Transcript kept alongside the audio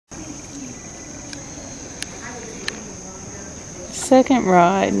second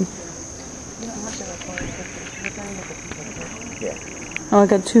ride. Oh, I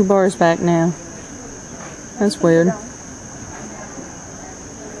got 2 bars back now. That's weird. Really?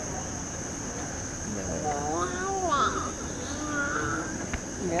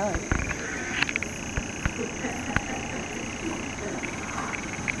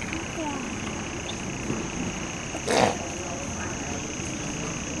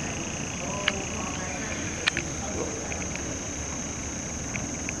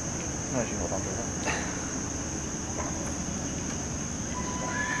 No, she hold on to that.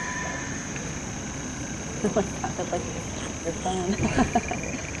 That's like your phone.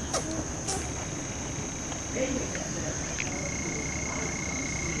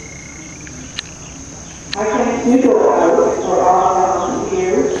 I thank you, Lord, for all the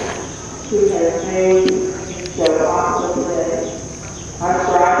years He has made so possible today. I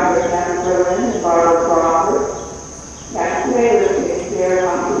strive with Matthew Berlin and Barbara Crawford. Kathy Taylor takes care of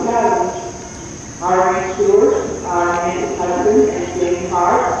hospitality. Irene Stewart, our Nancy husband and Jamie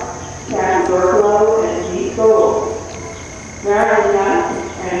Hart, Kathy Burklow and Pete Gold. Marilyn Young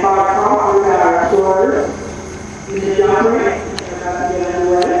and Bob Crawford are our stores. Mrs. Youngering, about to get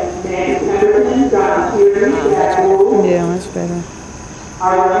underway. Nancy Pemberton, John Sears, Jack Wool. Yeah, that's better.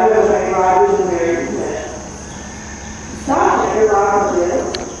 Our runner of Meg Rogers and Mary Smith. Scott Center, Robert Bill.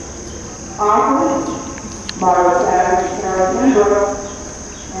 Auckland, Marla Savage, Carol Pembroke.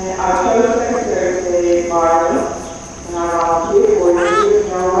 And our show secretary today, Marla. And our volunteer coordinator,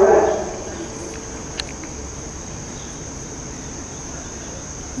 Carol West.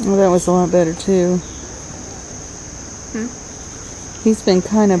 Well, that was a lot better too. He's been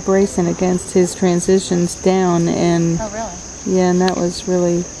kind of bracing against his transitions down, and Oh, really? yeah, and that was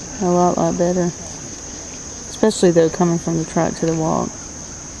really a lot better. Especially though coming from the trot to the walk.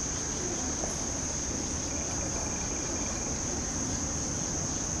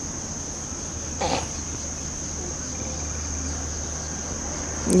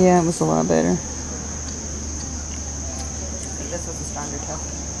 Yeah, it was a lot better. I think this was a stronger toe.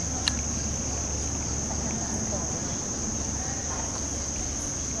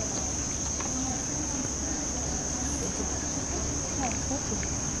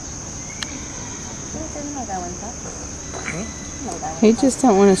 He just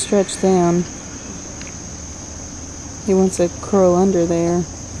don't want to stretch down. He wants to curl under there.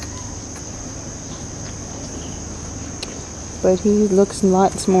 But he looks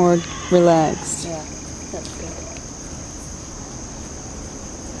lots more relaxed. Yeah, that's good.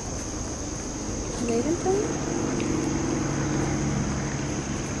 Waiting for me?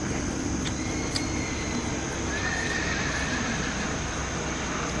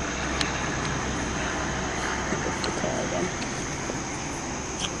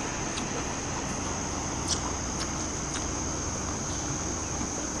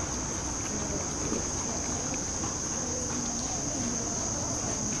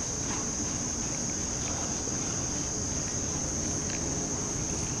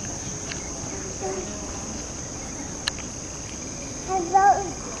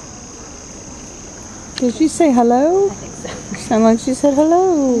 Did you say hello? I think so. You sound like she said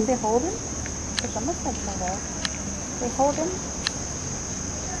hello. Did they hold him? Because someone said hello. They hold him?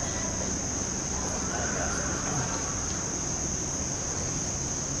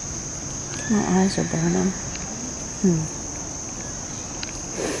 My eyes are burning.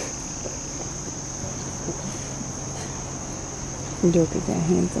 Look at that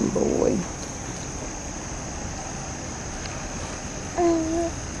handsome boy.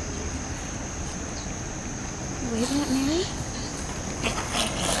 Waving at Mary?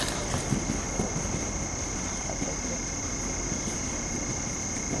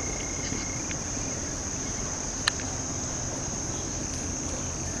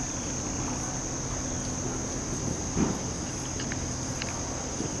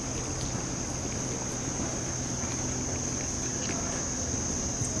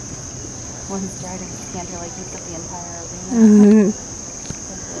 When he's driving his canter, like he's got the entire arena.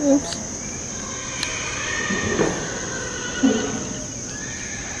 Oops.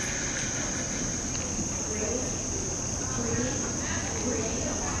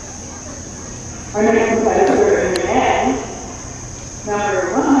 Our next competitor in men, number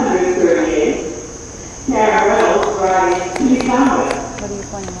 138, Karen Reynolds, riding T. Conway. What are you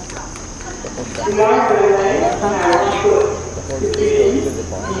pointing at? The yard relay, now 1 foot.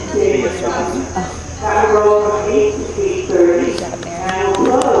 That will roll from 8 to 8:30, and will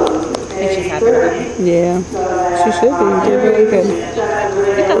close at 8:30. Yeah, she should be. They're really good.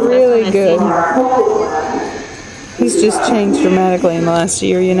 Really good. He's just changed dramatically in the last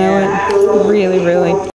year, you know it? Really,